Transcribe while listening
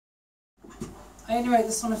I only wrote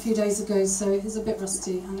this one a few days ago, so it is a bit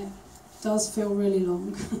rusty and it does feel really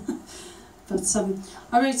long. But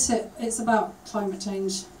I wrote it, it's about climate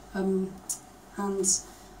change, and it's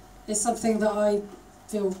something that I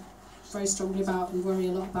feel very strongly about and worry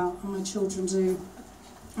a lot about, and my children do.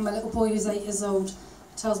 And my little boy, who's 8 years old,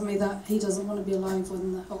 tells me that he doesn't want to be alive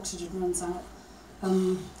when the oxygen runs out.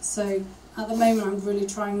 So at the moment I'm really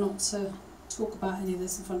trying not to talk about any of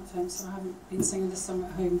this in front of him, so I haven't been singing this song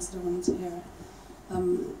at home because I don't want him to hear it.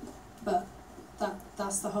 But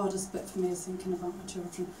that's the hardest bit for me, is thinking about my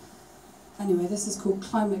children. Anyway, this is called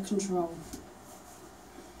Climate Control.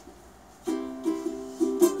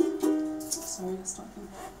 Sorry, let's start again.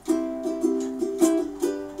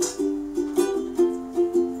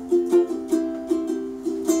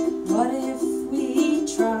 What if we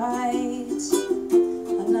tried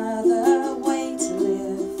another way to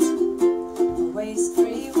live, a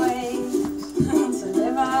waste-free way to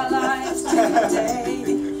live our lives today?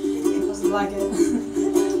 It wasn't like it.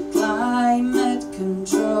 Climate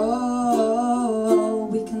control,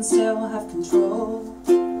 we can still have control.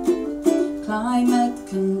 Climate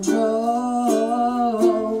control,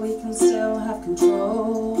 we can still have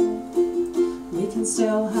control. We can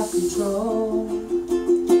still have control.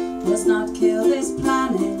 Let's not kill this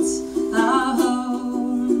planet, our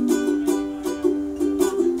home.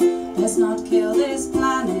 Let's not kill this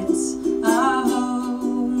planet, our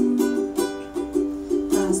home.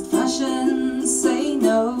 Fast fashion, say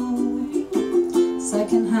no.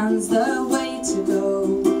 Second hand's the way to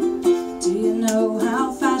go. Do you know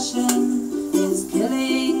how fashion is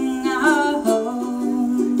killing our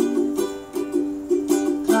home?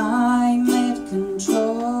 Climate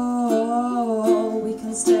control, we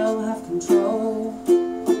can still have control.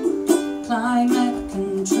 Climate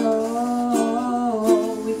control,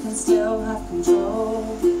 we can still have control.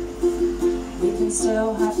 We can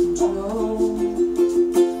still have control.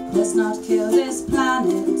 Let's not kill this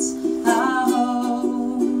planet, our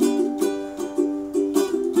home.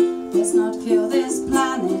 Let's not kill this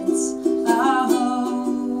planet, our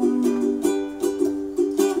home.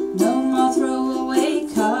 No more throwaway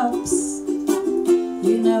cups.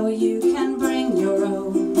 You know you can bring your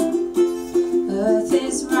own. Earth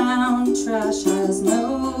is round, trash has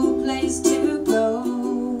no place to go.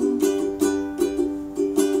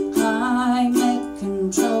 Climate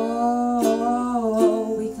control,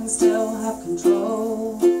 we can still have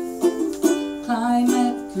control.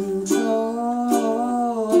 Climate control,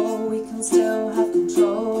 we can still have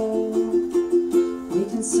control. We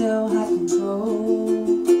can still have control.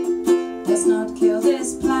 Let's not kill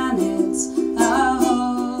this planet, our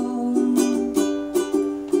home.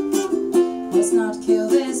 Let's not kill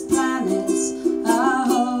this planet, our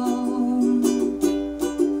home.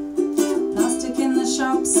 Plastic in the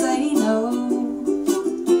shops, say no.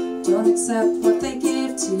 Don't accept what they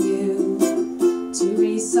give to you. To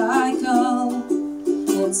recycle,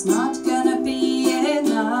 it's not gonna be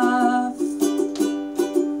enough.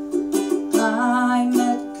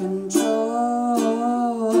 Climate control,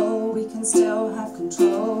 we can still have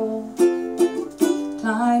control.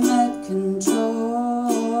 Climate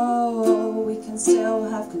control, we can still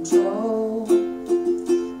have control.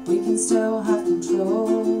 We can still have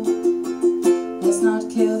control. Let's not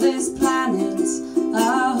kill this planet,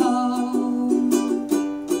 our home.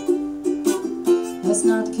 Let's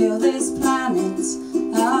not kill this planet,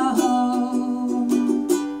 our home.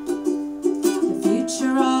 The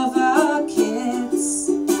future of our kids,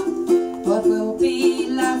 what will be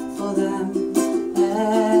left for them?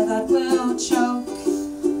 Air that will choke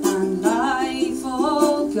and life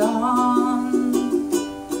all gone.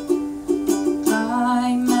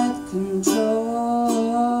 Climate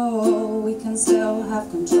control, we can still have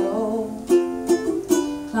control.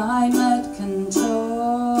 Climate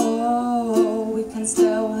control, we can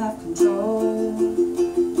still have control.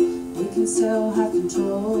 We can still have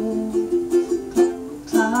control.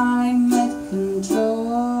 Climate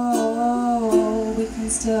control, we can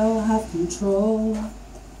still have control.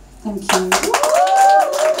 Thank you.